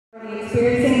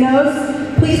Experiencing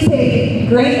those, please pay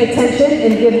great attention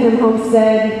and give him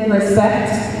Homestead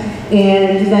respect.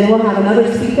 And then we'll have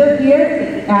another speaker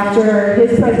here after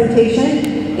his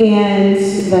presentation, and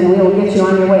then we will get you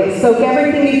on your way. Soak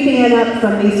everything you can up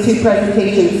from these two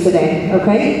presentations today,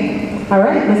 okay? All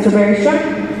right, Mr. Barry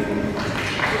Struck.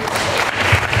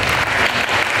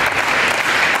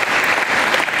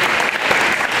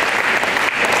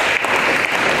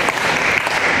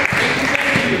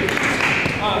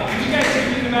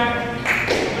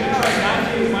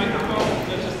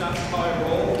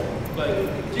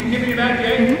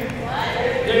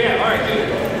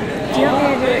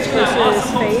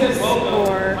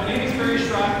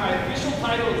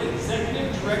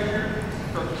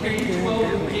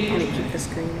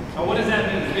 Now, what does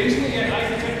that mean? Basically, at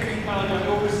Homestead College, I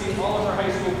oversee all of our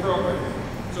high school programs.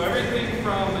 So everything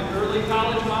from an early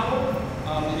college model.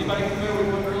 Anybody familiar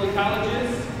with what early college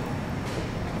is?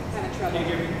 Kind of trouble. Can't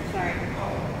hear me. Sorry.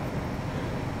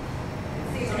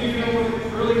 Some of you know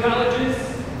what early college is?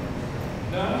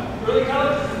 No? Early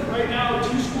college is right now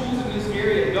 2 schools in this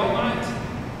area, Belmont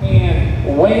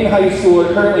and Wayne High School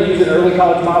are currently using an early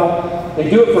college model. They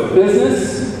do it for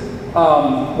business.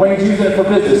 Wayne's using it for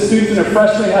business. Students and their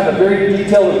freshmen have a very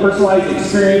detailed and personalized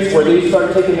experience where they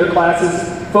start taking their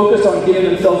classes focused on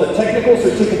getting themselves a technical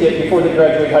certificate before they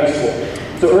graduate high school.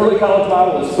 So early college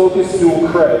model is focused dual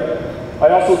credit. I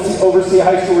also oversee a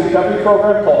high school recovery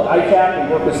program called ICAP.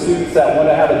 We work with students that want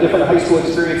to have a different high school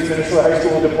experience, finish their high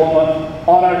school diploma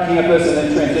on our campus, and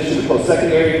then transition to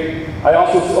post-secondary. I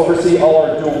also oversee all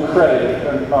our dual credit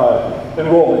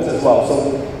enrollments as well.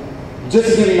 So just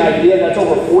to give you an idea, that's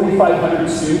over 4,500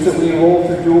 students that we enroll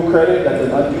through dual credit. That's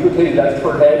an unduplicated, that's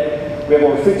per head. We have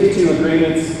over 52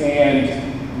 agreements and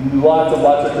lots of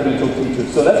credentialed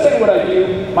teachers. So that's kind of what I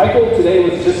do. My goal today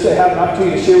was just to have an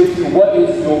opportunity to share with you what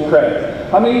is dual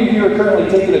credit. How many of you are currently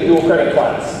taking a dual credit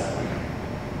class?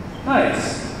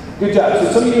 Nice. Good job.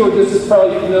 So some of you are just as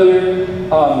probably familiar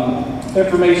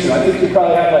information. I think you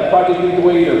probably have like Project Lead the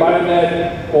Way or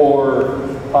Biomed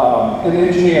or in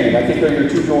engineering. I think they're your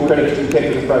 2 dual credits you can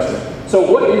take as a freshman.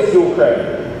 So what is dual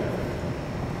credit?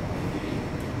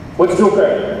 What's dual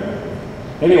credit?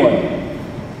 Anyone?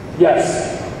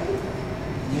 Yes.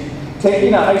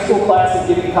 Taking a high school class and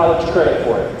getting college credit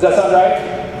for it. Does that sound right?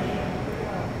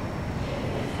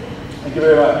 Thank you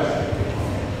very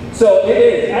much. So it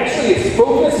is. Actually, it's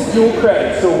focused dual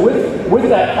credit. So with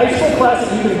that high school class,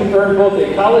 you can earn both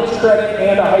a college credit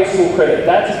and a high school credit.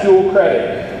 That's dual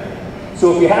credit.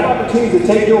 So if you have opportunities to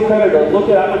take dual credit or look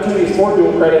at opportunities for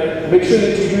dual credit, make sure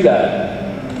that you do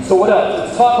that. So what else?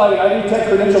 It's taught by an Ivy Tech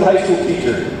credentialed high school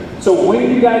teacher. So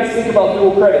when you guys think about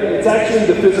dual credit, it's actually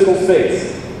the physical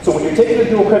space. So when you're taking a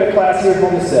dual credit class here at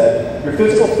Homestead, your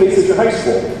physical space is your high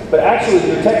school. But actually,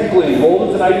 you're technically enrolled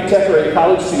as an Ivy Tech or a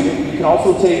college student. You can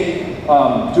also take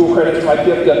dual credits from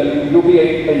IPFW. You'll be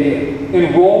an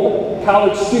enrolled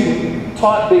college student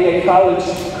taught by a college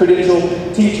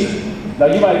credentialed teacher. Now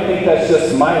you might think that's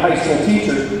just my high school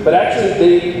teacher, but actually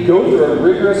they go through a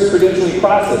rigorous credentialing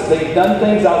process. They've done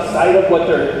things outside of what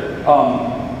their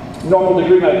normal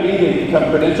degree might be. They become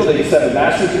credentialed. They just have a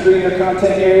master's degree in their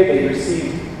content area. They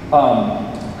receive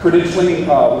credentialing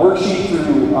worksheet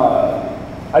through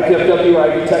IPFW or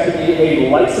Ivy Tech to be a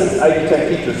licensed Ivy Tech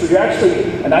teacher. So you're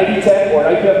actually an Ivy Tech or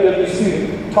an IPFW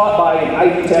student taught by an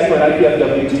Ivy Tech or an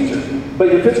IPFW teacher.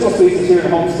 But your physical space is here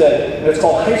in Homestead, and it's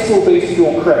called high school-based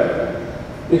dual credit.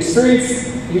 You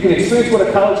can experience what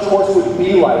a college course would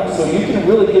be like, so you can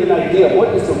really get an idea of what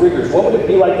is the rigors, what would it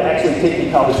be like to actually take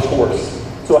a college course.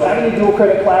 So having a dual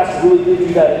credit class really gives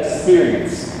you that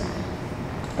experience.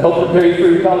 Help prepare you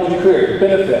for your college and career.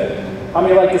 Benefit. How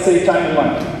many like to save time and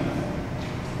money?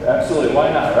 Absolutely,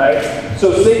 why not, right?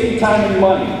 So saving time and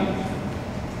money.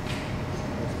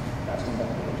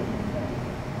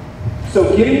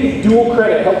 So getting dual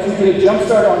credit helps you get a jump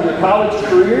start on your college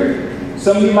career.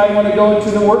 Some of you might want to go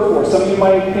into the workforce. Some of you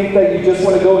might think that you just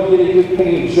want to go and get a good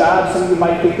paying job. Some of you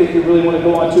might think that you really want to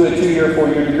go on to a 2-year or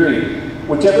 4-year degree.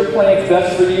 Whichever plan's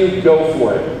best for you, go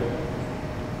for it.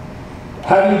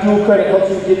 Having dual credit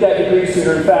helps you get that degree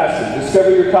sooner and faster.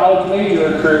 Discover your college major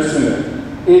or career sooner.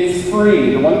 It's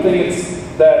free. The one thing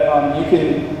is that you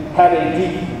can have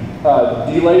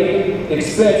a delayed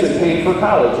expense in paying for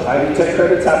college. Ivy Tech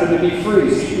credits happen to be free,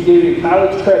 so you can get your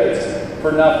college credits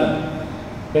for nothing.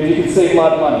 And you can save a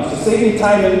lot of money. So saving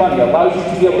time and money allows you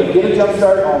to be able to get a jump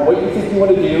start on what you think you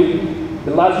want to do.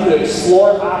 It allows you to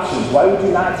explore options. Why would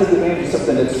you not take advantage of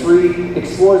something that's free?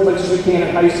 Explore as much as you can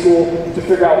in high school to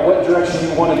figure out what direction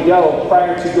you want to go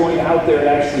prior to going out there and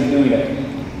actually doing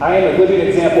it. I am a living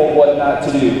example of what not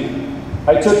to do.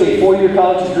 I took a 4-year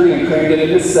college degree and crammed it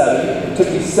into 7. It took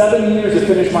me 7 years to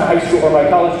finish my high school or my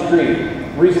college degree.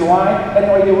 Reason why? I had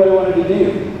no idea what I wanted to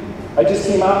do. I just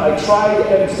came out, I tried,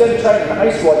 and instead of trying it in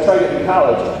high school, I tried it in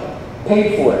college.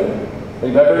 Paid for it.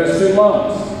 Anybody heard of student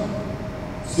loans?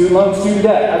 Student loans, student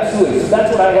debt, absolutely. So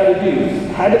that's what I had to do.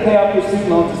 Had to pay off your student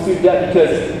loans and student debt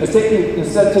because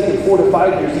instead of taking 4 to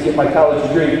 5 years to get my college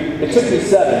degree, it took me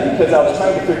 7 because I was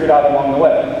trying to figure it out along the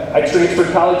way. I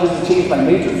transferred colleges and changed my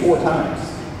major 4 times.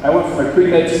 I went from a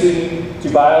pre-med student to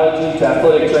biology to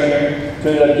athletic trainer to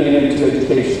ended up getting into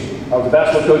education. I was a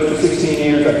basketball coach for 16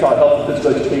 years. I taught health and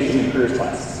physical education and careers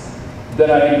classes. Then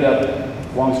I ended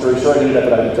up, long story short, I ended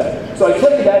up at Ivy Tech. So I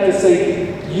tell you that to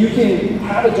say you can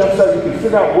have a jump start, you can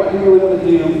figure out what you really want to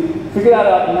do, figure that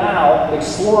out now,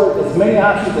 explore as many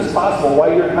options as possible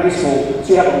while you're in high school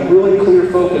so you have a really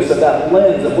clear focus of that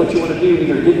lens of what you want to do,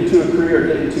 either get into a career or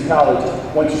get into college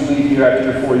once you leave here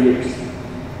after your 4 years.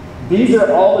 These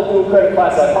are all the dual credit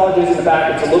classes. I apologize in the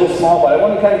back, it's a little small, but I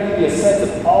want to kind of give you a sense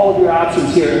of all of your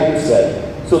options here at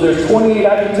Homestead. So there's 28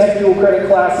 Ivy Tech dual credit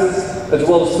classes, as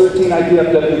well as 13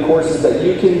 IPFW courses that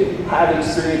you can have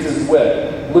experiences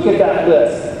with. Look at that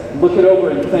list. Look it over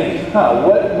and think,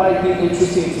 what might be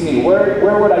interesting to me?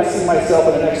 Where would I see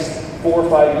myself in the next 4 or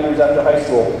 5 years after high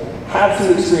school? Have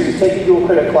some experience. Take a dual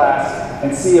credit class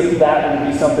and see if that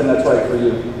would be something that's right for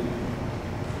you.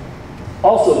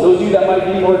 Also, those of you that might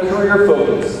be more career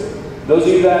focused, those of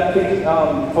you that think,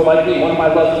 for like me, one of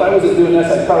my loves, if I wasn't doing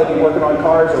this, I'd probably be working on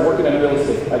cars or working in real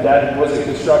estate. My dad was in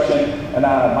construction, and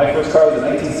my first car was a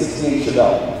 1968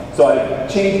 Chevelle. So I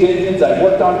changed engines, I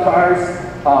worked on cars,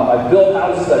 I've built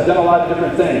houses, I've done a lot of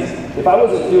different things. If I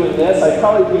wasn't doing this, I'd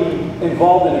probably be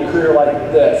involved in a career like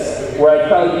this, where I'd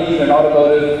probably be in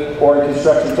automotive or in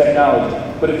construction technology.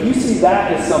 But if you see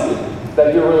that as something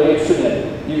that you're really interested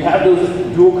in, you have those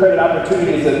dual credit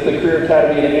opportunities at the Career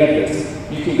Academy at Anthus.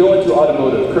 You can go into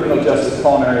automotive, criminal justice,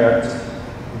 culinary arts.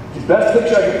 The best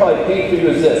picture I could probably paint for you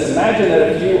is this. Imagine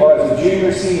that if you are, as a junior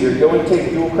or senior, go and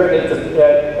take dual credits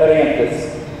at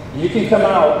Anthus. You can come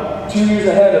out 2 years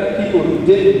ahead of people who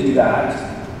didn't do that.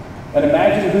 And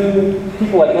imagine who,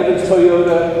 people like Evans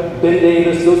Toyota, Ben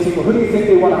Davis, those people, who do you think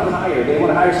they want to hire? They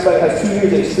want to hire somebody that has 2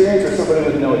 years experience or somebody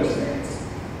with no experience?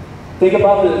 Think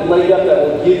about the leg up that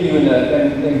will give you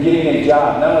in getting a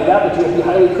job. Not only that, but you'll be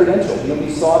highly credentialed. You'll be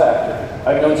sought after.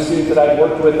 I've known students that I've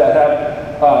worked with that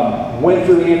have went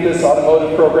through the Anthus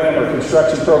automotive program or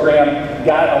construction program,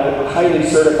 got highly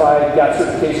certified, got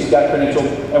certifications, got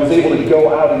credentialed, and was able to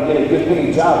go out and get a good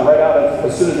paying job right out of,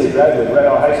 as soon as they graduated, right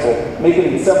out of high school,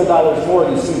 making several dollars more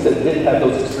than students that didn't have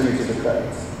those experiences or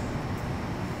credits.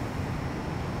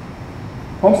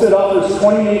 Homestead offers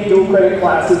 28 dual credit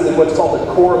classes in what's called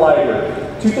the core library.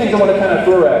 2 things I want to kind of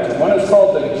throw at you. One is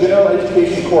called the General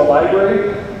Education Core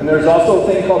Library, and there's also a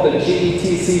thing called the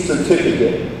GETC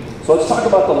Certificate. So let's talk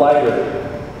about the library.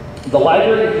 The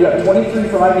library, you have 23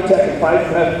 from Ivy Tech and 5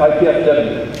 from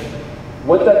IPFW.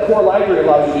 What that core library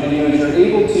allows you to do is you're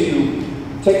able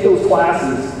to take those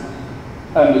classes,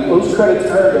 and those credits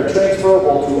earned are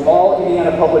transferable to all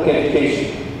Indiana public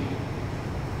education.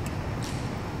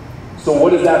 So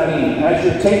what does that mean? As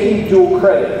you're taking dual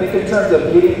credit, think in terms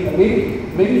of getting,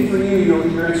 maybe for you,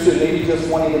 you're interested, maybe just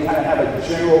wanting to kind of have a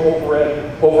general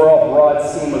overall broad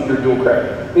scheme of your dual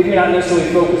credit. Maybe you're not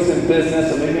necessarily focused in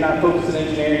business, or maybe you're not focused in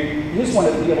engineering. You just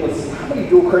want to be able to see how many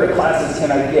dual credit classes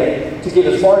can I get to get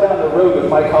as far down the road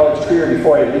with my college career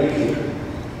before I leave here.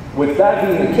 With that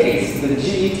being the case, the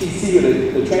GETC,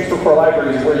 or the Transfer Core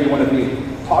Library, is where you want to be.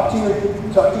 Talk to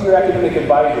your academic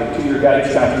advisor, to your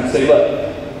guidance counselor, and say, look,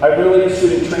 I'm really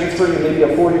interested in transferring to maybe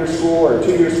a 4-year school or a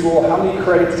 2-year school. How many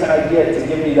credits can I get to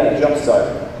give me that jump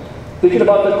start? Thinking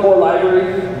about the core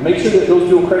library, make sure that those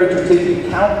dual credits you're taking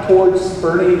count towards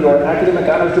earning your academic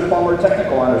honors diploma or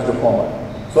technical honors diploma.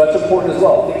 So that's important as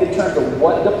well. Think in terms of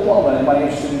what diploma am I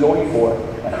interested in going for,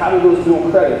 and how do those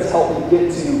dual credits help me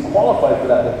get to qualify for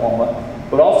that diploma,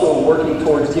 but also working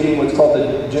towards getting what's called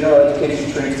the General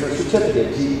Education Transfer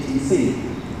Certificate,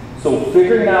 GETC. So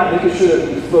figuring out, making sure that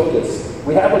we focus.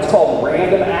 We have what's called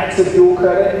random acts of dual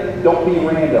credit. Don't be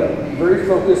random. Be very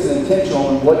focused and intentional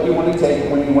on what you want to take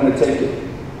when you want to take it.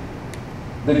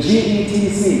 The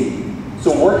GETC.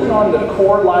 So working on the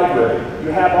core library, you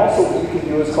have also what you can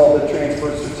do is called the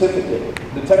transfer certificate,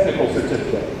 the technical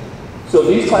certificate. So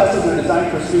these classes are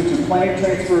designed for students who plan to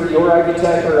transfer your Ivy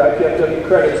Tech or IPFW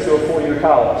credits to a 4-year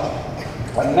college.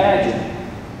 Imagine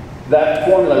that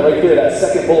formula right there, that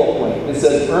second bullet point. It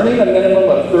says earning a minimum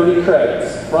of 30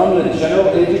 credits from the General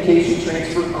Education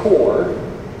Transfer Core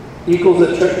equals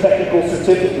a technical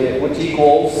certificate, which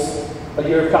equals a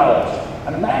year of college.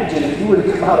 Imagine if you were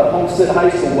to come out of Homestead High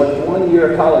School with 1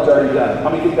 year of college already done. How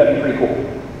many think that'd be pretty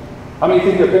cool? How many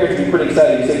think their parents would be pretty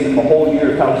excited to save them a whole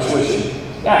year of college tuition?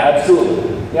 Yeah,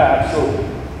 absolutely. Yeah, absolutely.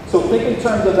 So think in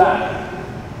terms of that.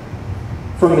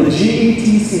 From the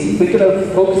GETC, thinking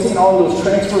of focusing on those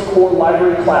transfer core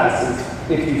library classes.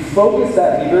 If you focus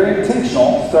that, be very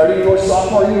intentional, starting your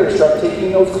sophomore year, start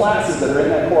taking those classes that are in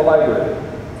that core library.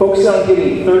 Focus on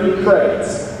getting 30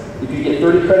 credits. If you get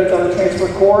 30 credits on the transfer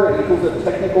core, it equals a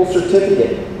technical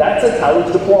certificate. That's a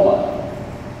college diploma.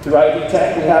 Through Ivy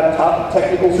Tech, we have top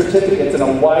technical certificates in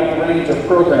a wide range of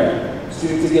programs.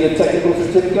 Students that get a technical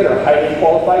certificate are highly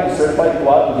qualified and certified to go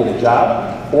out and get a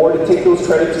job, or to take those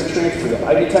credits and transfer them.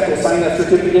 Ivy Tech will sign that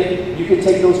certificate. You can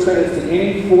take those credits to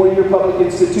any four-year public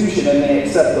institution and they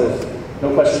accept those.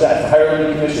 No question asked. The Higher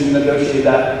Learning Commission negotiated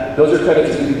that. Those are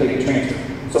credits that you can take and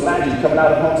transfer. So imagine coming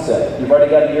out of Homestead, you've already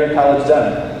got a year of college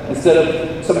done. Instead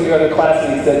of some of your other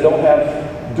classmates that don't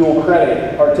have dual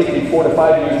credit are taking 4 to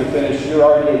 5 years to finish, you're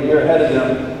already a year ahead of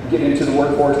them, getting into the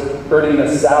workforce, earning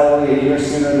a salary a year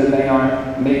sooner than they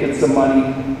are, making some money,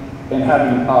 and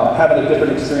having a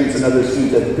different experience than other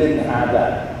students that didn't have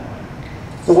that.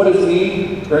 So what does it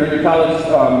mean? Earn your college,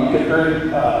 you can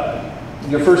earn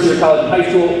your first year of college in high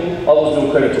school, all those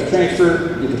dual credits will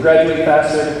transfer, you get to graduate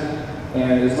faster,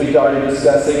 and as we've already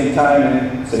discussed, saving time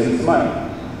and saving some money.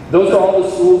 Those are all the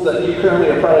schools that you currently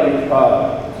are probably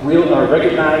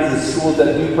recognized as schools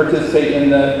that do participate in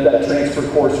that transfer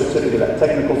core certificate, that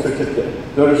technical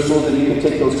certificate. Those are schools that you can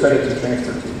take those credits and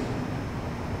transfer to.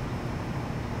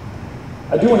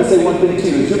 I do want to say one thing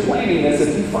too, as you're planning this,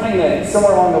 if you find that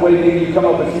somewhere along the way maybe you come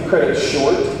up a few credits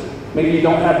short, maybe you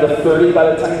don't have the 30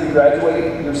 by the time you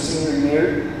graduate your senior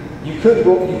year, you could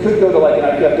go to like an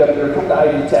IPFW or come to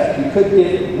Ivy Tech.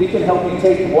 We can help you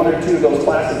take 1 or 2 of those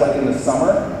classes like in the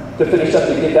summer to finish up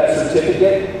to get that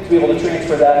certificate, to be able to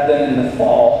transfer that then in the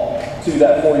fall to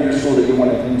that 4-year school that you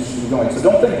want to join. So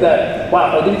don't think that,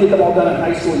 wow, if I didn't get them all done in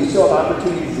high school, you still have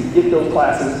opportunities to get those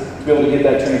classes to be able to get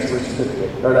that transfer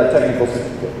certificate or that technical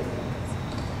certificate.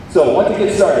 So once you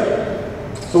get started,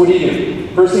 so what do you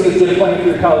do? First thing is get a plan for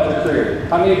your college or career.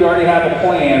 How many of you already have a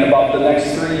plan about the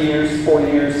next 3 years, 4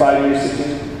 years, 5 years, 6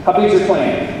 years? How big is your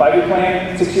plan? 5-year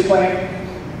plan? 6-year plan?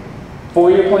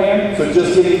 4-year plan? So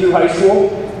just getting through high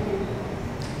school?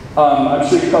 I'm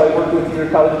sure you probably worked with your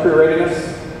college career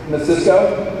readiness, Ms.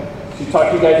 Cisco. She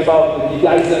talked to you guys about, you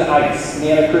guys in ICE,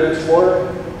 Indiana Career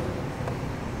Explorer.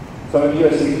 Some of you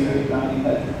have seen your nodding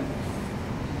head.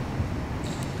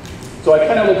 So I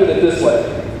kind of look at it this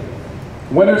way.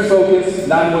 Winners focus,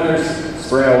 non-winners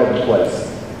spray all over the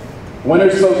place.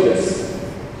 Winners focus.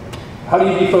 How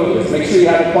do you be focused? Make sure you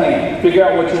have a plan. Figure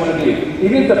out what you want to do.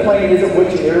 Even if the plan isn't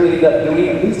what you really end up doing,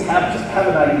 at least have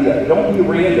an idea. Don't be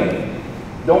random.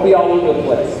 Don't be all over the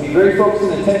place. Be very focused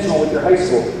and intentional with your high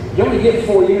school. You only get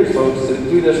 4 years, folks, to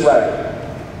do this right.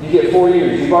 You get 4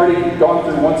 years. You've already gone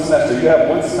through 1 semester. You have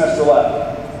 1 semester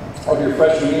left of your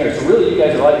freshman year. So really, you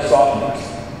guys are like sophomores.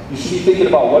 You should be thinking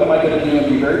about what am I going to do and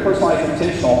be very personalized and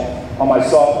intentional on my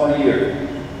sophomore year.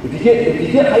 If you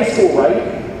get high school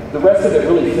right, the rest of it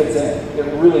really fits in. It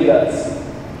really does.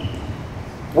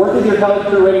 Work with your college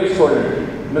career readiness coordinator,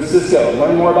 Ms. Cisco.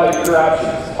 Learn more about your career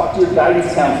options. Talk to your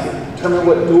guidance counselor. Determine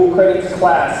what dual credits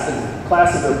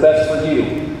classes are best for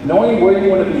you. Knowing where you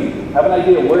want to be. Have an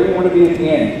idea where you want to be at the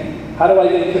end. How do I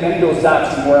then connect those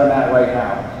dots from where I'm at right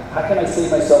now? How can I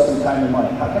save myself some time and money?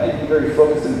 How can I be very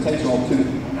focused and intentional to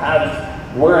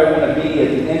have where I want to be at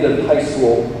the end of high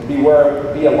school, be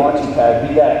a launching pad,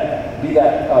 be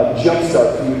that jump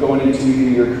start for you going into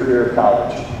your career of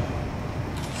college.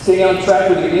 Stay on track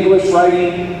with your English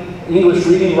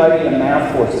reading, writing, and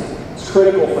math courses. It's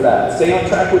critical for that. Stay on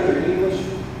track with your English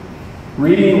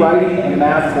reading, writing, and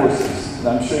math courses. And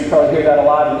I'm sure you probably hear that a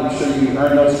lot, and make sure you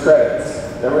earn those credits.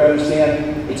 Everybody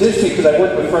understand? It's interesting because I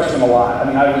worked with freshmen a lot. I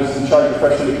mean, I was in charge of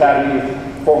Freshman Academy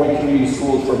with 4-week community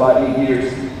schools for about 8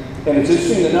 years. And it's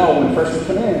interesting to know when freshmen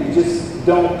come in, you just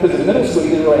don't, because in middle school you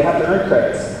didn't really have to earn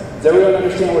credits. Does everyone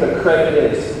understand what a credit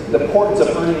is? The importance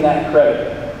of earning that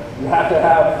credit. You have to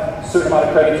have a certain amount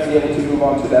of credits to be able to move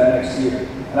on to that next year.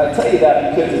 And I tell you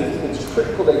that because it's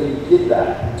critical that you get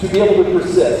that, to be able to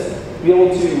persist, to be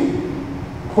able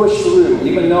to push through,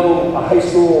 even though a high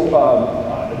school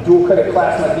dual credit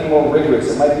class might be more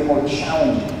rigorous, it might be more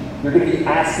challenging. You're going to be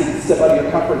asked to step out of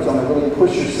your comfort zone and really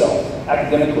push yourself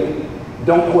academically.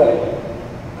 Don't quit.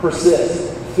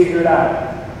 Persist. Figure it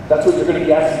out. That's what you're going to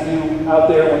be asked to do out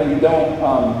there when you don't,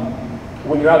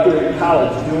 when you're out there in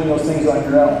college doing those things on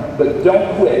your own. But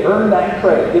don't quit. Earn that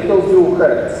credit. Get those dual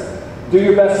credits. Do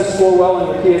your best to score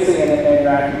well in your PSA and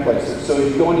your AccuPlacer. So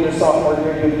if you go into your sophomore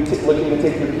year, you'll be looking to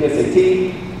take your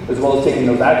PSAT. as well as taking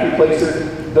those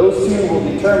acuplacer. Those two will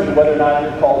determine whether or not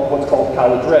you're called what's called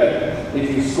college ready.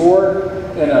 If you score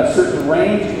in a certain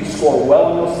range, you score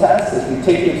well in those tests, if you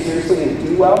take them seriously and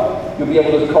do well, you'll be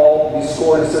able to you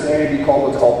score in a certain area, be called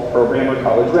what's called program or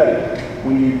college ready.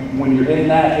 When you're in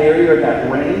that area or in that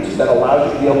range, that allows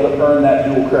you to be able to earn that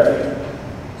dual credit.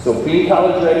 So being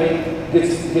college ready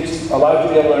allows you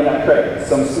to be able to earn that credit.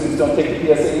 Some students don't take the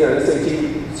PSAT or SAT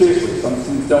seriously. Some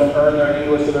students don't earn their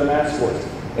English or their math scores.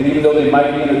 And even though they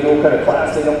might be in a dual credit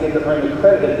class, they don't get to earn the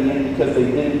credit at the end because they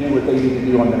didn't do what they need to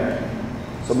do on their end.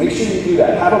 So make sure you do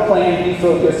that. Have a plan, be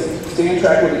focused, stay on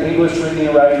track with the English, reading,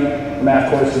 and writing, math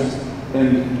courses,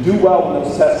 and do well when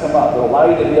those tests come up. They'll allow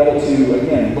you to be able to,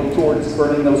 again, look towards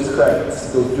earning those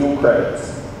credits, those dual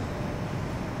credits.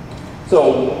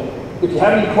 So if you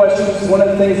have any questions, one of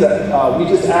the things that we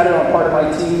just added on part of my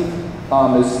team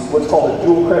is what's called a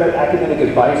dual credit academic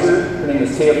advisor. Her name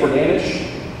is Taya Fordanish.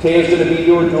 Taya is going to be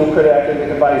your dual credit academic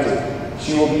advisor.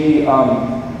 She will be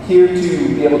here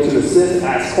to be able to assist,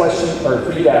 ask questions, or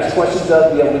for you to ask questions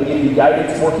of, be able to give you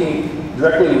guidance, working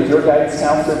directly with your guidance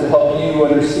counselor to help you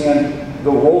understand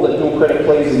the role that dual credit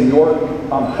plays in your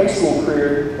high school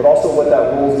career, but also what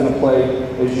that role is going to play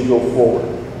as you go forward.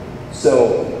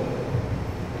 So,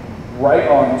 right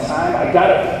on time. I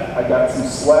got some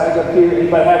swag up here.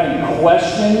 Anybody have any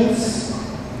questions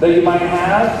that you might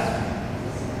have?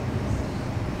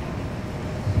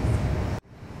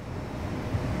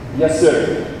 Yes,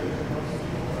 sir.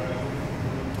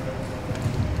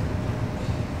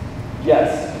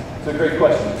 Yes. It's a great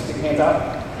question. Stick your hands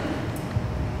out.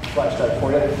 Flash drive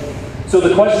for you. So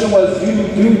the question was,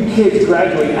 do kids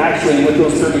graduate actually with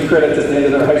those 30 credits at the end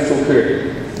of their high school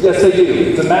career? Yes, they do.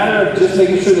 It's a matter of just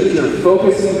making sure that you're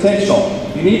focused and intentional.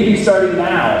 You need to be starting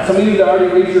now. Some of you that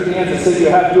already raised your hands and said you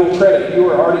have dual credit, you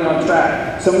are already on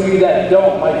track. Some of you that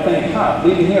don't might think,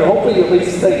 leaving here, hopefully you at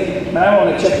least think, man, I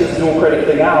want to check this dual credit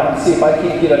thing out and see if I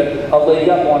can't get a leg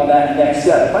up on that next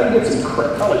step. If I can get some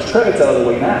college credits out of the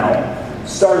way now,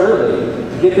 start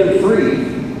early, get them free,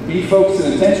 be focused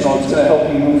and intentional, it's going to help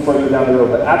you move further down the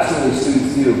road. But absolutely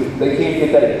students do. They can't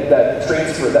get that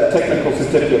transfer, that technical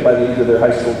certificate by the end of their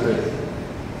high school career.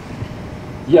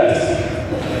 Yes?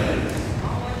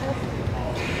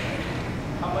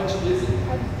 How much is it?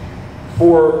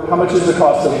 How much is the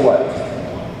cost of what?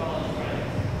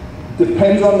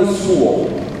 Depends on the school.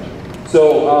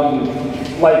 So,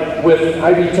 like with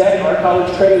Ivy Tech, our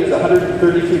college credit is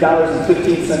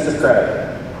 $133.15 a credit.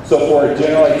 So for a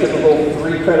general, typical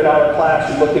 3 credit hour class,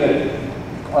 you're looking at,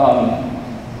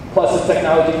 plus the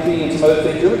technology fee and some other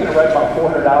things, you're looking at right about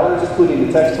 $400, including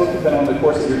the textbook, depending on the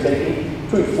course that you're taking,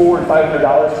 between $400 and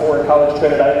 $500 for a college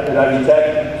credit at Ivy Tech.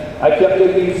 IPF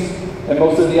Dickies and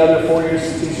most of the other 4-year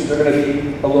institutions are going to be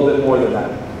a little bit more than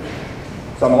that.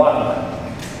 Some a lot more.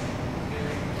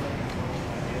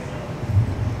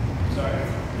 Sorry.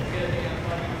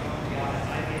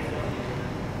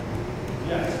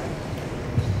 Yes.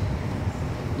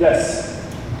 Yes.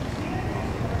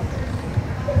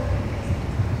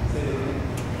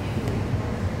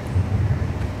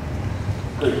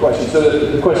 Great question. So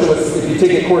the question was, if you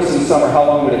take a course in the summer, how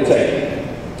long would it take?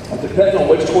 It depends on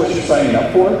which course you're signing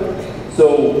up for.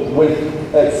 So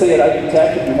say at Ivy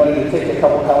Tech, if you wanted to take a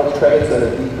couple college credits at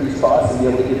a decreased cost and be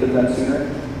able to get them done sooner,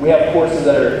 we have courses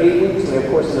that are 8 weeks, we have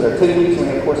courses that are 10 weeks, and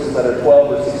we have courses that are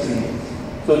 12 or 16 weeks.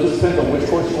 So it just depends on which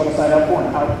course you want to sign up for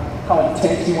and how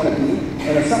intense you want to be.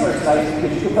 In the summer, it's nice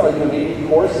because you could probably do an 8-week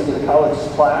course and get a college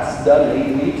class done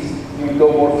in 8 weeks. You would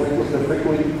go more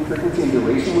frequently, the frequency and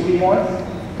duration would be more.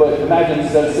 But imagine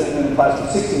instead of sitting in the class for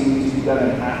 16 weeks, you'd be done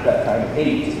in half that time,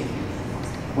 8.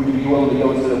 Would you be willing to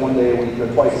go instead of 1 day a week or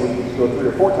twice a week, would you go 3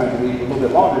 or 4 times a week, a little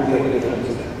bit longer to be able to get it done?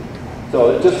 So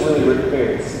it just really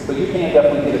varies. But you can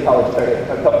definitely get a college credit,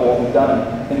 a couple of them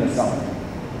done in the summer.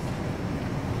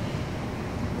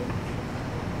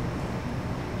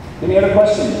 Any other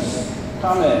questions,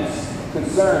 comments,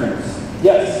 concerns?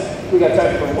 Yes, we got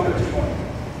time for 1 or 2 more.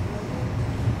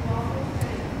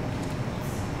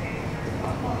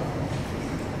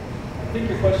 I think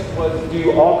your question was,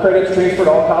 do all credits transfer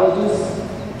to all colleges?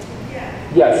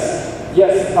 Yes.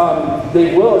 Yes,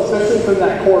 they will, especially from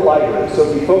that core library. So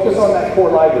if you focus on that core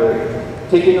library,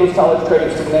 taking those college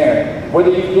credits from there,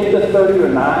 whether you get the 30 or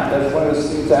not, as one of the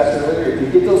students asked earlier, if you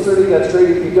get those 30, that's great.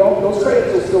 If you don't, those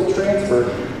credits will still transfer.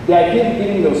 The idea of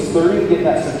getting those 30, getting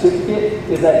that certificate,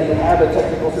 is that you have a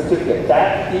technical certificate.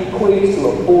 That equates to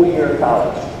a full year of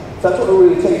college. So that's what we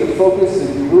really take to focus.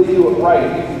 If you really do it right,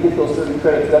 you can get those 30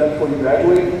 credits done before you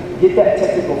graduate, get that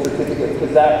technical certificate,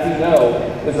 because that we know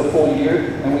is a full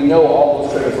year, and we know all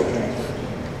those credits will transfer.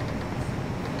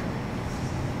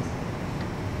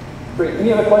 Great.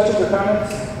 Any other questions or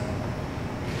comments?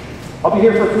 I'll be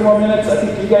here for a few more minutes. I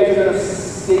think you guys are going to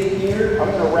stay here. I'm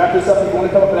going to wrap this up. If you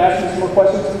want to come up and ask me some more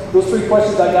questions, those 3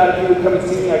 questions I got, if you would come and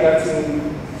see me, I got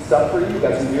some stuff for you,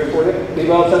 got some beer for you. If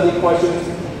anyone else has any questions,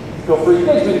 feel free. You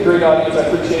guys have been a great audience. I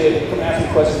appreciate it. Come and ask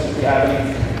me questions if you have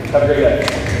any. Have a great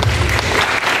day.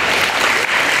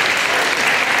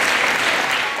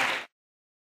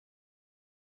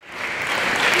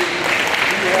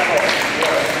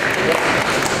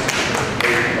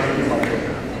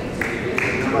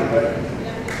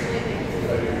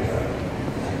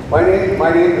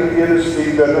 My name is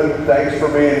Steve Goodman. Thanks for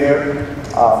being here.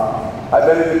 I've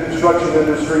been in the construction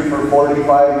industry for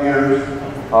 45 years.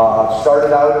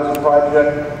 Started out as a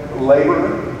project laborer.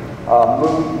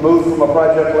 Moved from a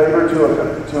project laborer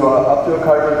up to a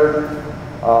carpenter.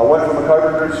 Went from a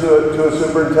carpenter to a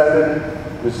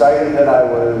superintendent. Decided that I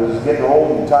was getting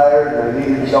old and tired and I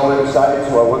needed to go inside,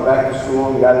 so I went back to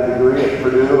school and got a degree at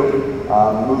Purdue.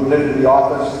 Moved into the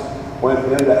office, went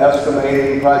into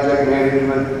estimating, project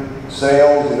management,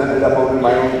 sales, and ended up owning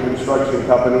my own construction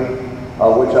company,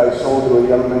 which I sold to a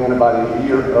young man about a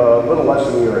little less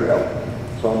than a year ago.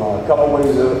 So I'm a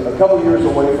couple years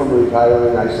away from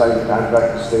retiring. I signed a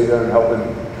contract to stay there and help him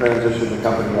transition the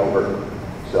company over.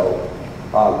 So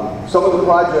some of the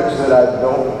projects that I've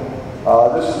built,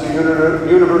 this is the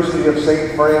University of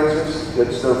St. Francis.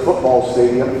 It's their football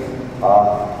stadium.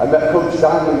 I met Coach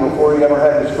Donnelly before he ever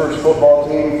had his first football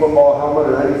team, football helmet,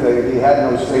 or anything. He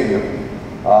had no stadium.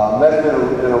 Met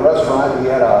him in a restaurant. He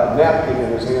had a napkin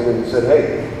in his hand and he said,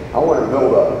 "Hey, I want to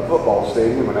build a football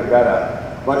stadium and I got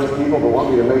a bunch of people that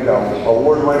want me to make an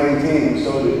award-winning team."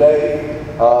 So today,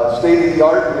 state of the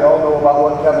art, we all know about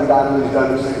what Kevin Donnelly's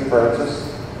done in St. Francis.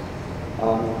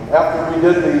 After we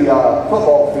did the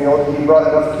football field, he brought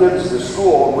enough kids to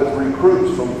school with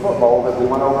recruits from football that we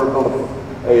went over and built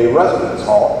a residence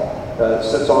hall that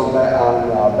sits on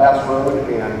Bass Road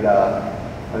and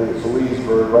I think it's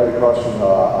Leesburg, right across from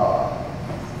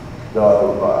the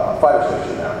fire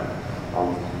station there.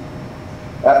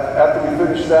 After we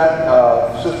finished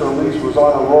that, Sister Elise was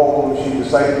on a roll and she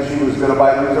decided she was going to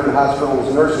buy Lutheran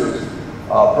Hospital's nursing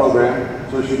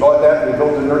program. So she bought that and we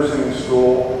built a nursing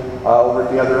school over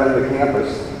at the other end of the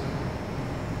campus.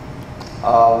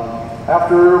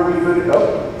 After we finished,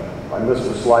 I missed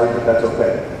a slide, but that's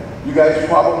okay. You guys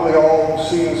probably all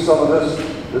seen some of this.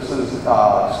 This is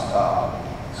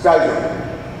Sky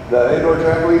Zone, the indoor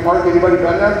trampoline park. Anybody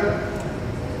been there?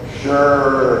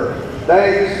 Sure.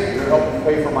 Thanks. You're helping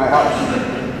pay for my house.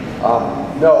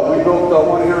 No, we built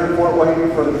one here in Fort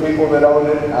Wayne for the people that own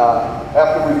it.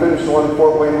 After we finished the one in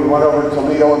Fort Wayne, we went over to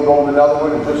Toledo and built another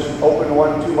one and just opened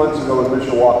one 2 months ago in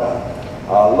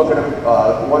Mishawaka. Looking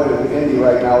at one in Indy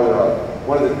right now. They're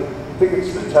one of the, I think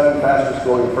it's the 10 fastest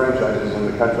growing franchises in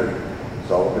the country.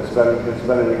 So it's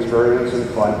been an experience and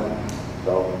fun.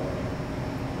 So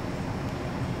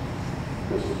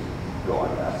this is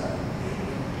going fast.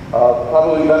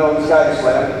 Probably been on Sky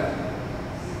Slam.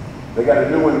 They got a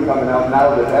new one coming out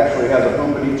now that actually has a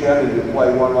hoop at each end and you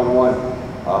play one-on-one.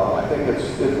 I think it's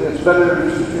been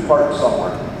introduced to 2 parts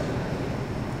somewhere.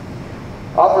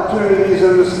 Opportunities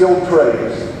in the skilled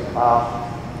trades.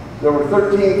 There were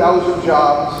 13,000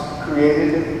 jobs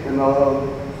created in the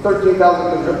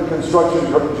 13,000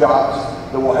 construction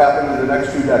jobs that will happen in the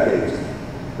next 2 decades.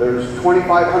 There's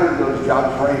 2,500 of those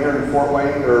jobs right here in Fort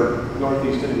Wayne, or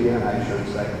Northeast Indiana, I should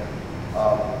say.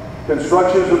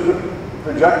 Construction is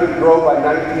projected to grow by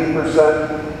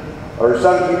 19%, or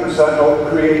 17%, will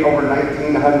create over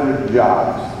 1,900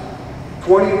 jobs.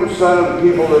 20% of the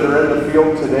people that are in the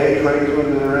field today,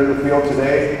 tradesmen that are in the field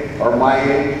today, are my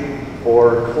age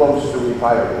or close to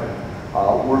retirement.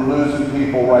 We're losing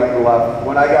people right and left.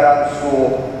 When I got out of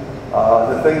school,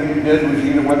 the thing you did was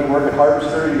you either went to work at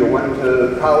Harvester, you went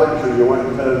to college, or you went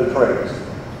to the trades.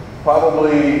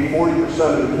 Probably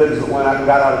 40% of the kids that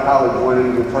got out of college went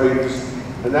into the trades,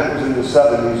 and that was in the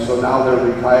 70s, so now they're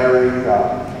retiring.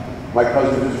 My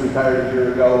cousin just retired a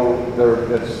year ago.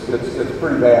 It's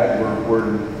pretty bad. We're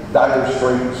in dire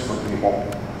straits for people.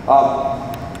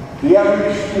 The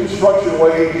average construction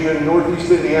wage in Northeast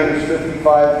Indiana is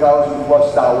 $55,000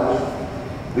 plus.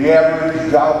 The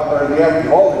average job, or the average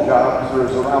of all the jobs,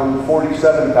 is around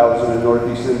 47,000 in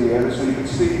Northeast Indiana. So you can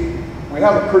see we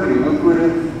have a pretty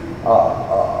lucrative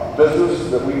business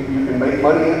that you can make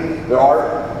money in. There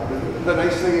are. The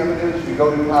nice thing of it is you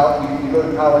go to college, you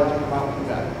come out with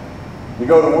that. You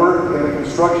go to work in the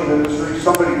construction industry,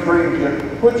 somebody trains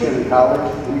you, puts you in college,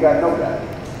 and you got no debt.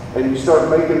 And you start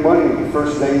making money the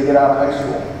first day you get out of high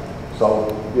school.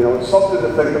 So, you know, it's something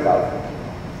to think about.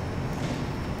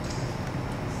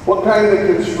 What kind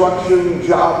of construction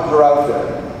jobs are out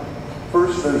there?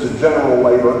 First, there's a general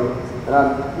labor, and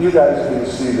And you guys can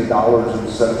see the dollars and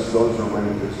cents, those are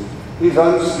ranges. He's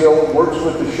unskilled, works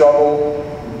with the shovel,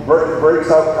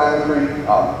 breaks out concrete.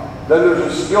 Then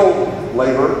there's a skilled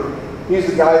labor. He's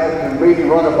the guy that can maybe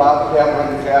run a bobcat,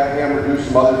 run a jackhammer, do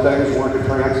some other things, work a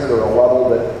transit or a level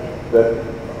that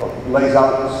lays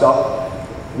out the stuff.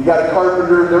 You got a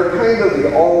carpenter. They're kind of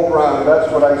the all-round.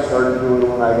 That's what I started doing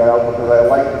when I got out, because I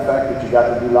like the fact that you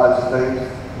got to do lots of things.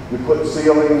 You put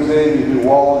ceilings in, you do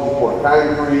walls, you pour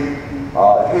concrete,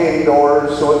 hang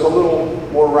doors, so it's a little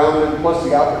more rounded. Plus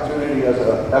the opportunity as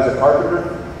a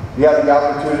carpenter, you have the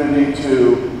opportunity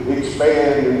to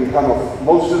expand and become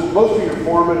most of your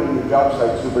foremen and your job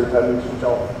site superintendents, which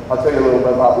I'll tell you a little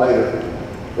bit about later.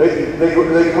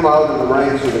 They come out of the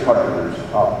ranks of the carpenters.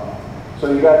 So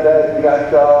you got that. You got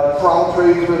trowel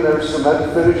tradesmen. There's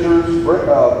cement finishers,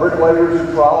 bricklayers,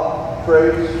 and trowel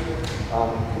trades.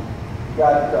 You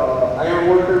got iron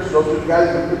workers. Those are the guys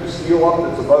that put the steel up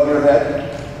that's above your head.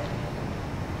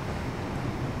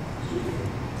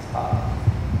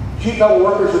 Sheet metal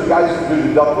workers are the guys that do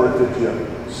the ductwork that you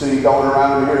see going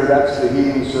around here. That's the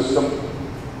heating system.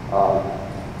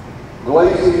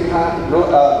 Glazing,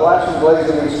 glass and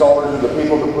glazing installers are the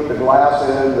people that put the glass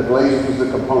in. The glazing is the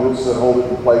components that hold it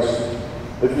in place.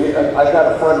 I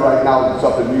got a friend right now that's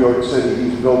up in New York City.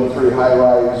 He's building 3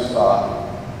 high-rise,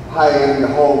 high-end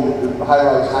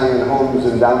homes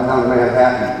in downtown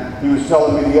Manhattan. He was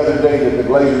telling me the other day that the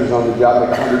glazers on the job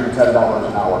make $110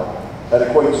 an hour. That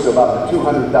equates to about a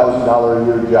 $200,000 a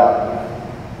year job.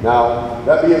 Now,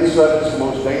 that being said, it's the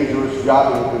most dangerous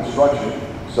job in construction.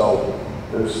 So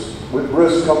with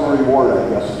risk come reward, I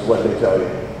guess is what they tell you.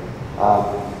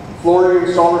 Flooring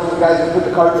installers are the guys that put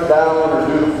the carpet down or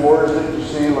do the floors that you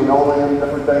see, linoleum,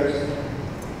 different things.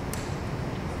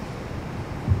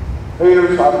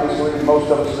 Painters, obviously, most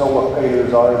of us know what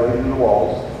painters are. They do the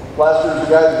walls. Plasterers are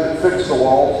the guys that fix the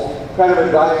walls. Kind of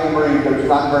a dying breed. There's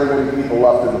not very many people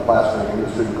left in the plastering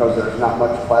industry because there's not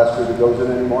much plaster that goes in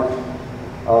anymore.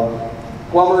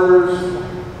 Plumbers,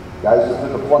 guys that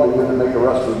put the plumbing in to make the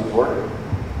restrooms work.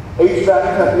 HVAC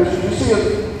technicians, you see,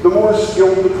 the more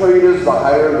skilled the trade is, the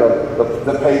higher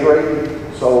the pay grade.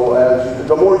 So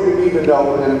the more you need to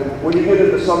know, and when you get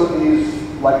into some of these,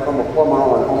 like from a plumber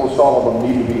on, almost all of them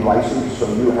need to be licensed, so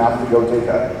you have to go take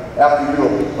after you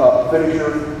finish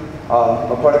your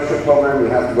apprenticeship program, you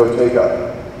have to go take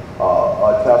a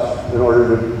test in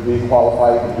order to be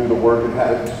qualified to do the work and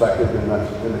have it inspected in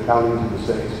the counties and the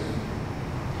states.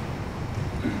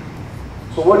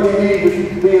 So what do you need to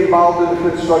be involved in the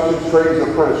construction trades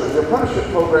apprenticeship? The apprenticeship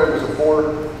program is a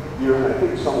 4-year, and I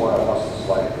think somewhere I lost the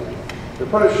slide. The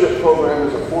apprenticeship program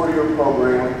is a 4-year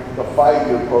program, a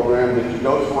 5-year program that you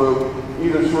go through,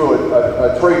 either through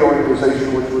a trade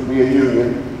organization, which would be a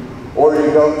union, or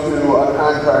you go to a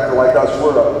contractor like us.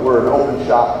 We're an open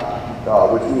shop,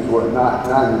 which means we're a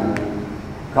non-union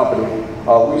company.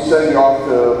 We send you off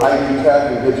to ID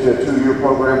Tech and get you a 2-year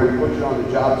program. We put you on the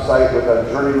job site with a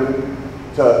journeyman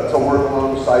to work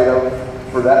alongside of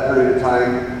for that period of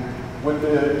time. With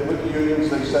the unions,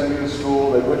 they send you to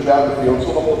school, they put you out in the field.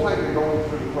 So the whole time you're going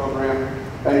through the program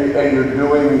and you're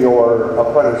doing your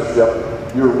apprenticeship,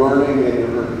 you're learning and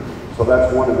you're earning. So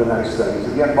that's one of the nice things.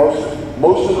 Again, most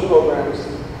of the programs,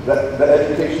 the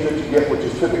education that you get, which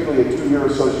is typically a 2-year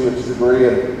associate's degree,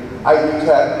 and ID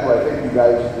Tech, who I think you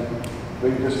guys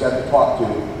maybe just got to talk to,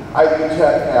 ID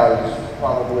Tech has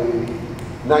probably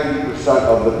 90%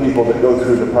 of the people that go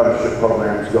through the apprenticeship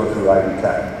programs go through ID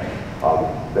Tech.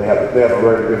 They have a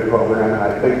very good program, and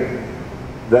I think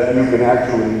that you can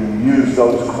actually use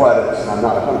those credits, and I'm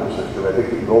not 100% sure, I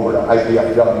think you can go over to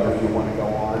IPFW if you want to go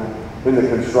on in the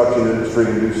construction industry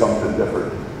and do something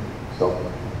different. So,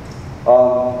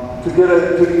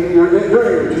 during your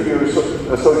 2-year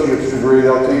associate's degree,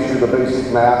 they'll teach you the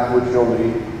basic math, which you'll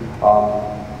need,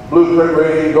 blueprint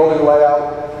reading, building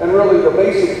layout, and really the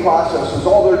basic process is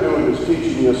all they're doing is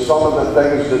teaching you some of the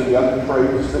things that the other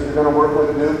trades that you're going to work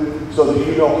with do, so that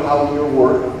you know how your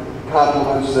work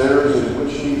complements theirs and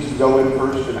which needs to go in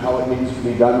first and how it needs to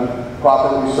be done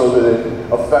properly so that it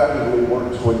effectively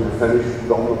works when you're finished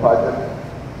building the project.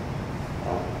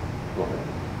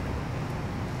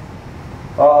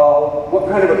 What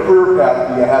kind of a career path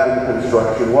do you have in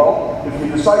construction? Well, if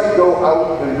you decide to go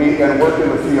out and work in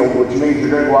the field, which means you're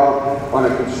going to go out on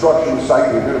a construction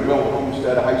site, you're going to build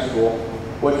Homestead High School,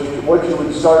 what you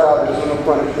would start out as an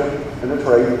apprenticeship in a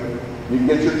trade. You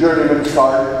get your journeyman's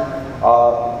card.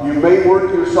 You may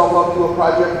work yourself up to a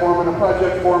project foreman. A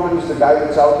project foreman is the guy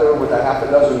that's out there with a half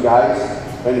a dozen guys,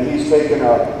 and he's taking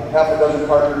a half a dozen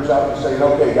carpenters out and saying,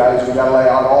 okay guys, we got to lay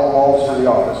out all the walls for the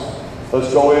office.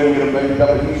 Let's go in and get them made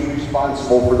up, and he's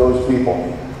responsible for those people.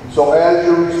 So as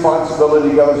your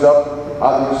responsibility goes up,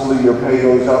 obviously your pay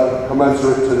goes up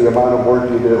commensurate to the amount of work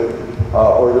you do,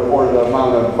 or the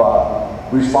amount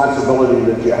of responsibility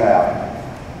that you have.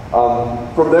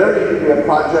 From there, you can be a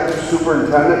project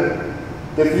superintendent.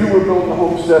 If you were building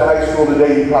Homestead High School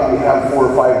today, you probably have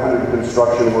 400 or 500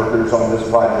 construction workers on this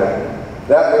project.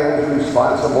 That man is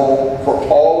responsible for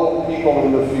all of the people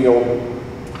in the field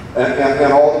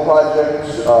and all the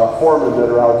projects foremen that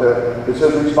are out there. It's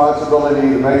his responsibility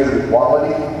to measure the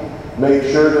quality, make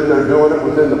sure that they're doing it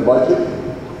within the budget,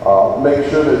 make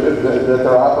sure that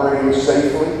they're operating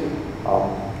safely.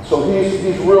 So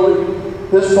he's really,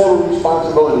 his total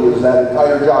responsibility is that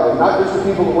entire job, and not just the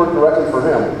people that work directly for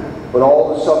him, but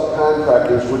all the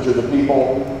subcontractors, which are the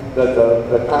people that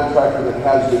the contractor that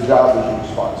has the job is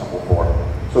responsible for.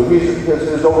 So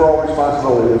his overall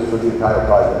responsibility is for the entire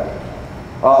project.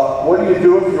 What do you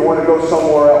do if you want to go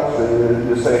somewhere else and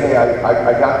you say, hey,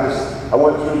 I got this, I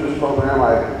went through this program,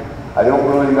 I don't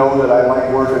really know that I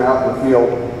like working out in the field.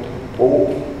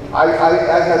 Well, I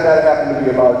had that happen to me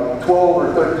about 12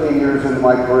 or 13 years into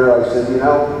my career. I said, you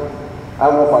know, I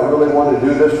don't know if I really want to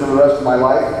do this for the rest of my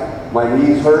life. My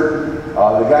knees hurt.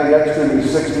 The guy next to me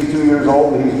is 62 years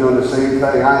old and he's doing the same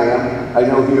thing I am. I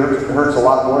know he hurts a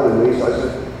lot more than me, so I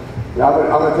said, yeah,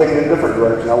 I'm going to take it in a different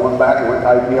direction. I went back and went to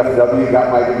IPFW,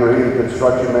 got my degree in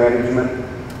construction management.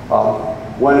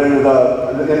 I went into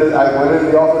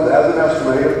the office as an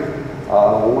estimator.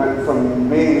 Went from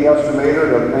being the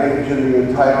estimator to managing the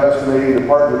entire estimating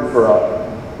department for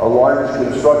a large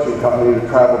construction company that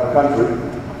traveled the country.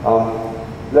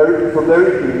 From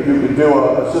there, you could do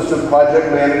an assistant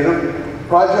project manager.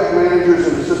 Project managers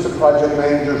and assistant project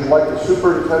managers, like the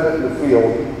superintendent in the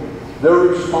field, their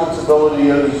responsibility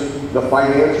is the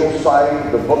financial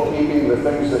side, the bookkeeping, the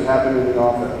things that happen in the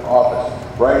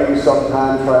office, writing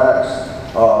subcontracts,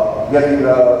 getting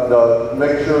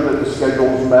make sure that the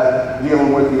schedule's met,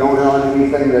 dealing with the owner on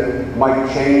anything that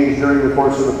might change during the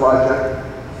course of the project.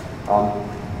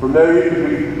 From there, you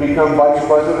can become vice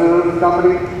president of the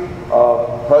company,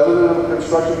 president of a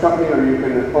construction company, or you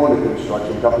can own a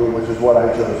construction company, which is what I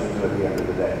chose to do at the end of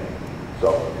the day.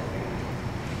 So.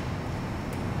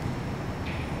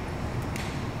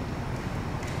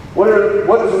 What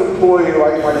is an employee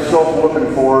like myself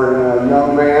looking for in a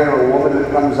young man or a woman that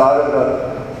comes out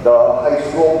of the high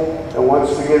school and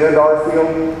wants to get into our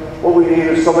field? What we need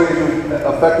is somebody who's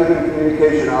effective in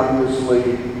communication.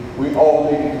 Obviously, we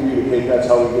all need to communicate. That's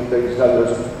how we get things done.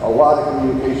 There's a lot of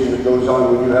communication that goes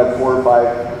on when you have 400 or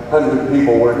 500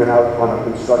 people working out on a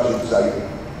construction site.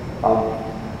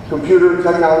 Computer and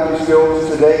technology skills,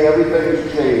 today everything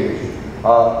has changed.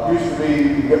 Used to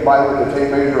be you get by with a tape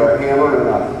measure, a hammer,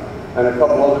 and a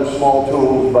couple other small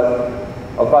tools, but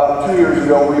about 2 years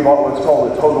ago we bought what's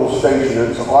called a total station.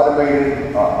 It's an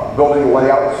automated building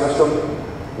layout system.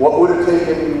 What would have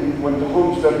taken, when the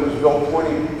Homestead was built,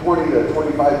 20 to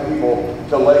 25 people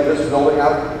to lay this building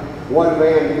out, one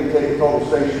man can take a total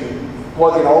station,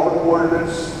 plug in all the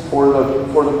coordinates for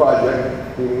the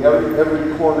project, meaning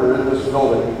every corner in this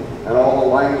building, and all the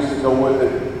lines that go with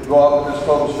it, go out with this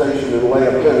total station and lay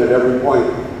a pin at every point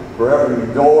for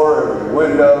every door, every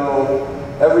window,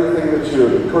 everything that's here,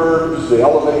 the curbs, the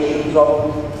elevations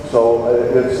of them. So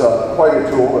it's quite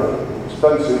a tool. They're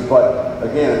expensive, but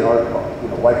again,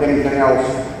 like anything else,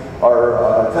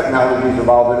 our technology is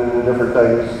evolving into different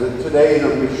things. Today,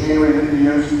 the machinery that you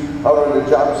use out on the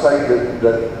job site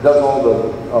that does all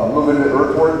the moving the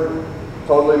earthwork,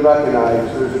 totally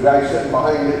mechanized. There's a guy sitting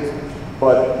behind it,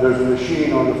 but there's a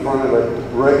machine on the front of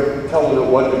it telling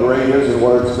it what the grade is and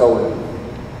where it's going.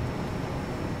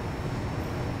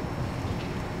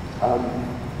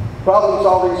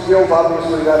 Problem-solving skills,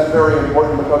 obviously, that's very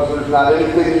important because there's not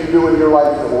anything you do in your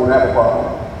life that won't have a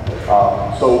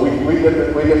problem. So we get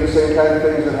the same kind of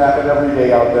things that happen every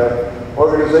day out there.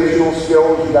 Organizational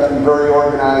skills, you've got to be very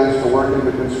organized to work in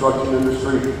the construction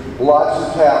industry. Lots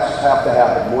of tasks have to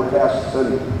happen, more tasks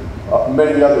than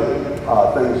many other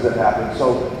things that happen.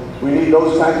 So we need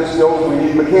those kinds of skills. We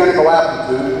need mechanical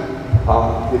aptitude.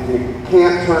 If you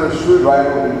can't turn a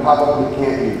screwdriver, you probably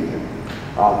can't use it.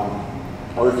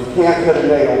 Or if you can't hit a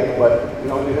nail, but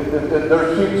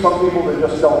there's some people that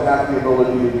just don't have the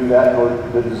ability to do that nor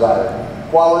the desire.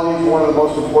 Quality is one of the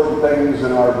most important things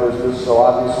in our business, so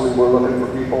obviously we're looking for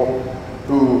people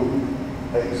who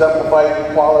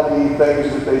exemplify quality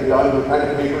things that they've done, the kind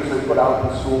of papers they put out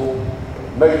in school.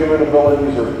 Measurement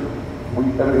abilities,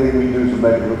 everything we do is a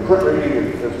measurement. Print reading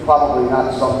is probably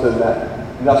not something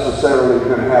that necessarily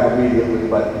you're going to have immediately,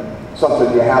 but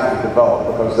something you have to develop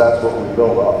because that's what we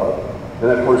build off of. And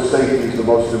of course, safety is the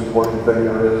most important thing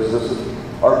there is.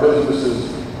 Our business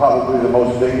is probably the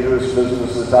most dangerous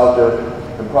business that's out there,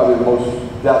 and probably the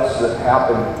most deaths that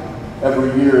happen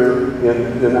every year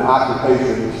in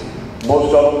occupations.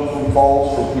 Most of them from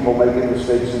falls, from people making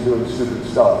mistakes and doing stupid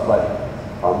stuff. But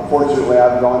fortunately,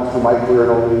 I've gone through my career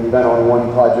and only been on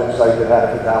one project site that had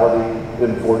a fatality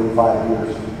in 45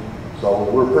 years. So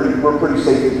we're pretty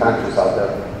safety conscious out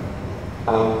there.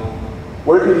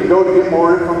 Where can you go to get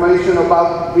more information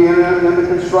about being in the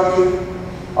construction?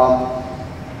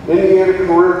 Indiana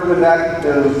Career Connect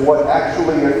is what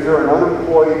actually, if you're an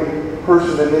unemployed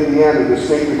person in Indiana, the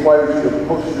state requires you to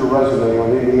post your resume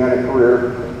on Indiana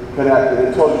Career Connect, and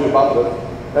it tells you about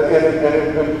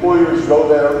and employers go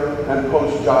there and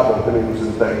post job openings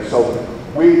and things. So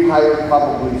we've hired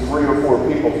probably 3 or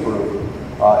 4 people through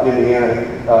Indiana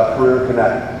Career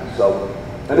Connect. So,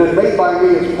 and then Made by Me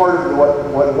is part of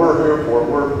what we're here for.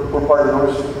 We're part of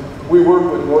North. We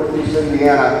work with Northeast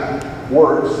Indiana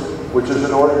Works, which is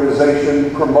an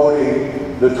organization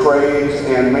promoting the trades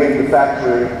and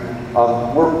manufacturing.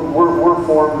 We're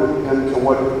formed into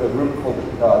what a group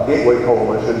called Gateway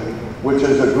Coalition, which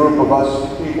is a group of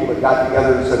us people that got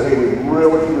together and said, hey, we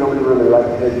really like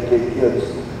to educate kids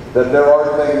that there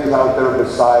are things out there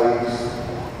besides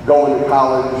going to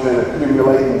college and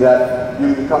accumulating debt.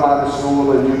 You can come out of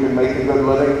school and you can make a good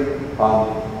living.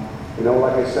 You know,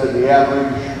 like I said, the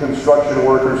average construction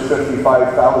worker is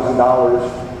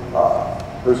 $55,000.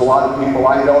 There's a lot of people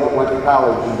I know that went to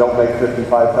college and don't make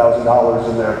 $55,000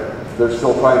 and they're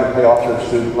still trying to pay off their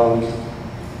student loans.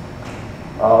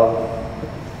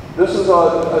 This is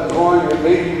a drawing that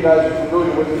maybe you guys are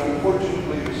familiar with, and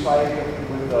unfortunately the site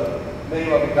with the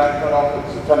name of it got cut off.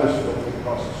 It's a tennis building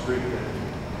across the street that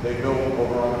they built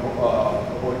over on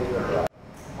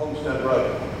Homestead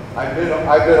Road. I've been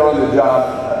on the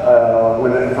job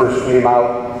when it first came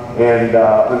out. And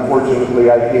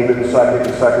unfortunately, I came in second.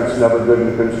 The second's never good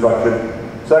in construction.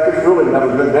 Second's really never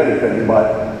good in anything,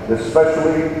 but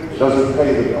especially doesn't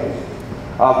pay the bills.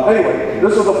 Anyway,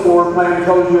 this is a floor plan.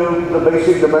 Tells you the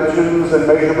basic dimensions and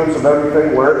measurements of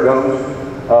everything, where it goes.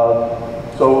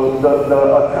 So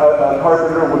a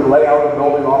carpenter would lay out a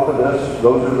building off of this.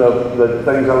 Those are the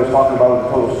things I was talking about with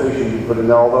the total station you put in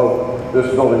there, although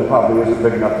this building probably isn't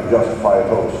big enough to justify a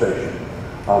total station.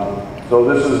 So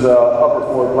this is the upper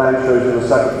floor plan, shows you the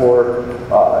second floor.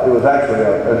 It was actually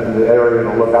the area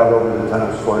to look out over the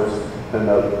tennis courts and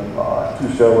the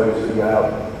 2 stairways to get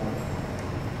out.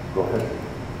 Go ahead.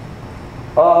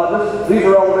 These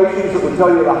are elevations that would tell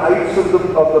you the heights of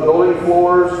the building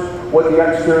floors, what the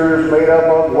exterior is made up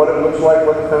of, what it looks like,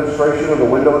 what the fenestration of the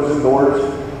windows and doors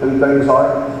and things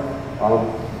are.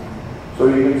 So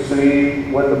you can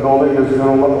see what the building is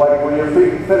going to look like when you're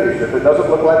finished. If it doesn't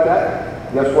look like that,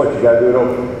 guess what? You got to do it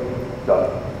over. Done.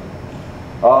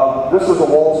 This is a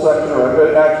wall section,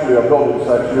 or actually a building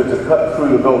section. It's a cut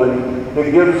through the building.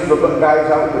 It gives the guys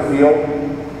out in the field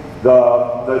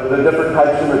the different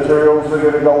types of materials that are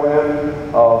going to go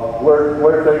in,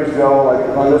 where things go. Like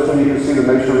on this one, you can see the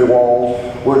masonry walls,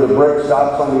 where the brick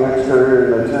stops on the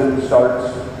exterior and the tin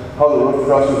starts, how the roof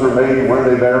trusses are made and where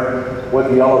they bear, what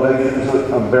the elevations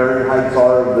and bearing heights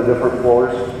are of the different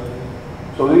floors.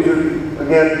 So these are,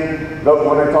 again,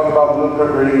 when I talk about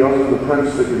blueprint reading, those are the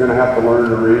prints that you're going to have to learn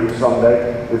to read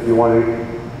someday if you want to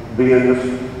be in this.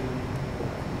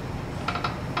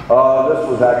 This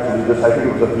was actually just, I think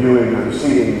it was a viewing or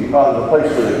seating, the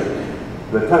place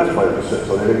for the tennis players to sit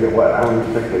so they didn't get wet. I don't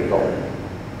even think they go.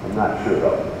 I'm not sure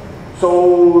though.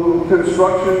 So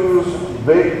construction's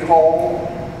big, tall,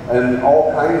 and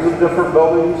all kinds of different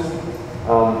buildings.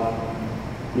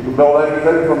 You can build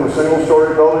anything from a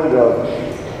single-story building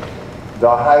to the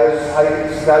highest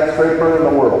height skyscraper in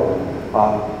the world.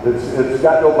 It's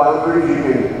got no boundaries. You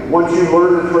can, once you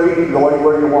learn the trade, you can go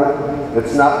anywhere you want.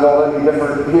 It's not built any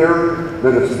different here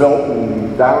than it's built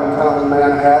in downtown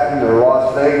Manhattan or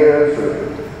Las Vegas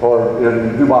or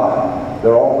in Dubai.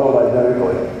 They're all built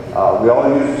identically. We all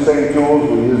use the same tools.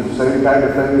 We use the same kind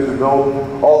of things to build.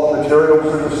 All the materials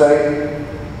are the same.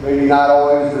 Maybe not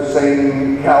always the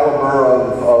same caliber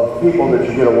of people that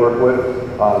you get to work with.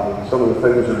 Some of the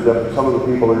things are different. Some of the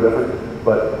people are different.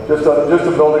 But just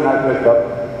a building I picked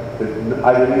up.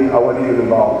 I wasn't even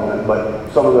involved in it, but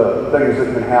some of the things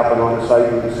that can happen on the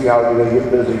site, you can see how they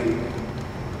get busy.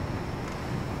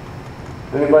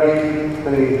 Anybody,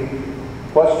 any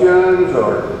questions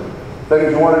or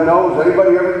things you want to know? Has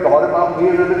anybody ever thought about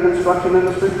being in the construction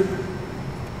industry?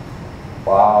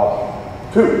 Wow.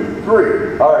 2,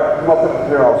 3. All right, come up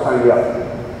here, I'll sign you up.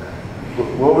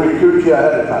 We'll recruit you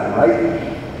ahead of time, right?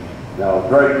 No,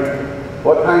 great.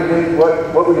 What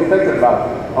were you thinking about?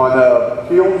 On the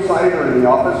field side or in the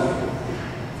office?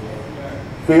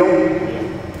 Field?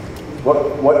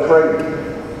 What trade?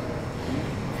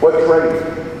 What trade?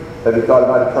 Have you thought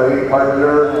about a trade?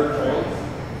 Carpenter?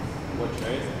 What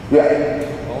trades?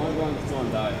 Yeah. Only going to tool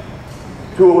and die.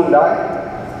 Tool and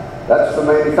die? That's the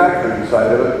manufacturing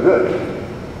side of it. Good.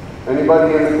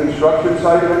 Anybody in the construction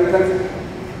side of anything?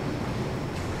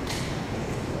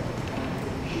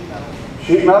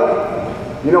 Sheet metal?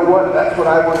 You know what? That's what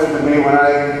I wanted to be when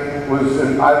I was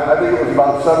in, I think it was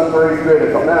about 7th or 8th grade.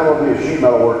 I thought, man, I'm going to be a sheet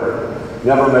metal worker.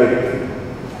 Never made it.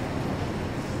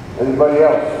 Anybody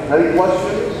else? Any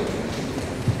questions?